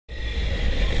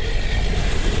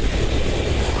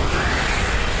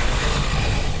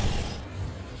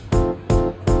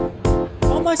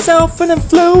myself an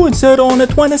influencer on the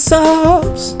 20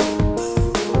 subs.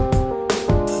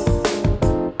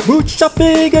 Mooch up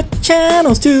bigger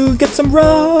channels to get some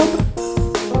rub.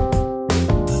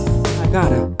 I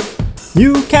got a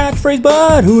new catchphrase,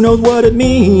 but who knows what it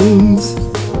means.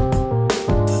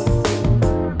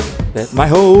 Bet my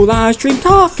whole live stream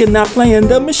talking, not playing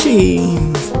the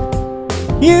machines.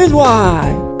 Here's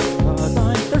why. 'Cause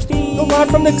I'm thirsty. Go out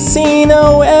from the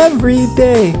casino every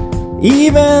day,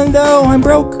 even though I'm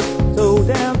broke. So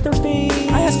damn thirsty.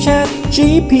 I asked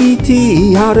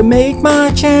ChatGPT how to make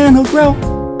my channel grow.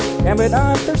 Damn it,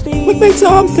 I'm thirsty. We make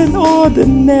something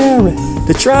ordinary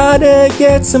to try to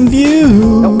get some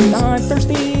views. I'm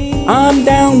thirsty. I'm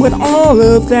down with all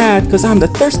of that, 'cause I'm the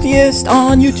thirstiest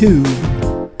on YouTube.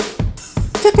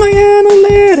 Check my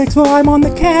analytics while I'm on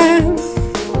the can.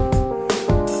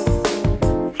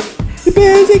 Too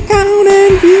busy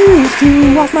counting views to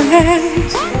wash my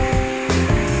hands.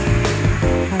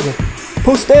 I will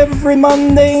post every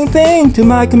mundane thing to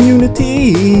my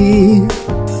community.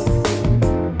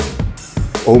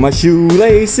 Oh, my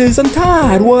shoelaces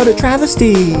untied, what a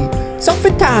travesty.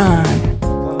 Selfie time.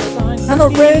 I know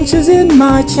wrenches in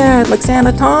my chat, like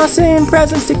Santa tossing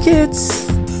presents to kids.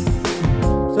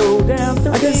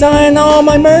 I designed all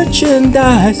my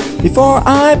merchandise before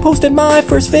I posted my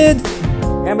first vid.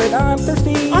 Damn it, I'm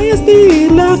thirsty. ISD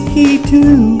lucky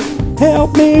to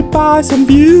help me buy some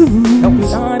views. Help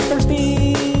me, I'm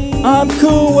thirsty. I'm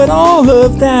cool with all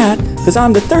of that, 'cause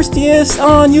I'm the thirstiest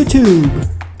on YouTube.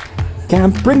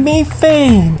 Can't bring me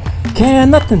fame,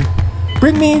 can nothing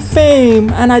bring me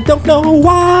fame, and I don't know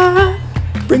why.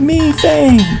 Bring me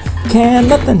fame, can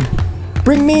nothing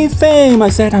bring me fame. I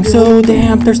said I'm so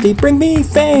damn thirsty. Bring me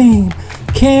fame,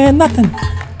 can nothing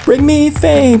bring me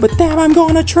fame, but damn I'm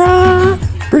gonna try.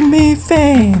 Bring me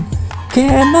fame,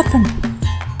 can nothing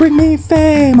bring me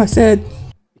fame. I said,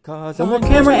 because I want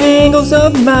camera angles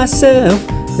of myself,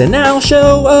 then I'll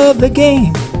show of the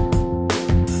game.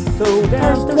 So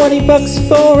there's 20 bucks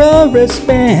for a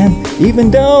wristband,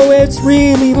 even though it's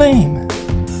really lame.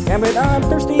 Damn it, I'm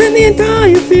thirsty. Spend the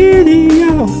entire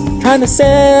video trying to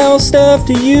sell stuff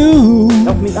to you.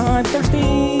 Help me, I'm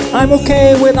thirsty. I'm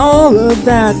okay with all of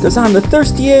that, 'cause I'm the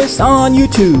thirstiest on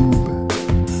YouTube.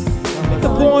 The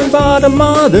porn bottom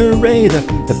moderator,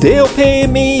 if they'll pay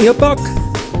me a buck.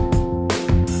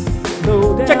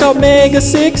 Check out Mega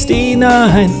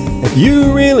 69 if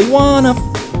you really wanna.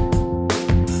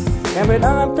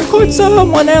 Record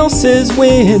someone else's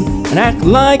win and act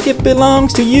like it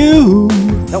belongs to you.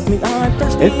 Help me, I'm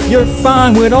thirsty. If you're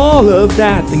fine with all of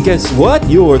that, then guess what?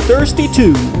 You're thirsty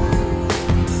too.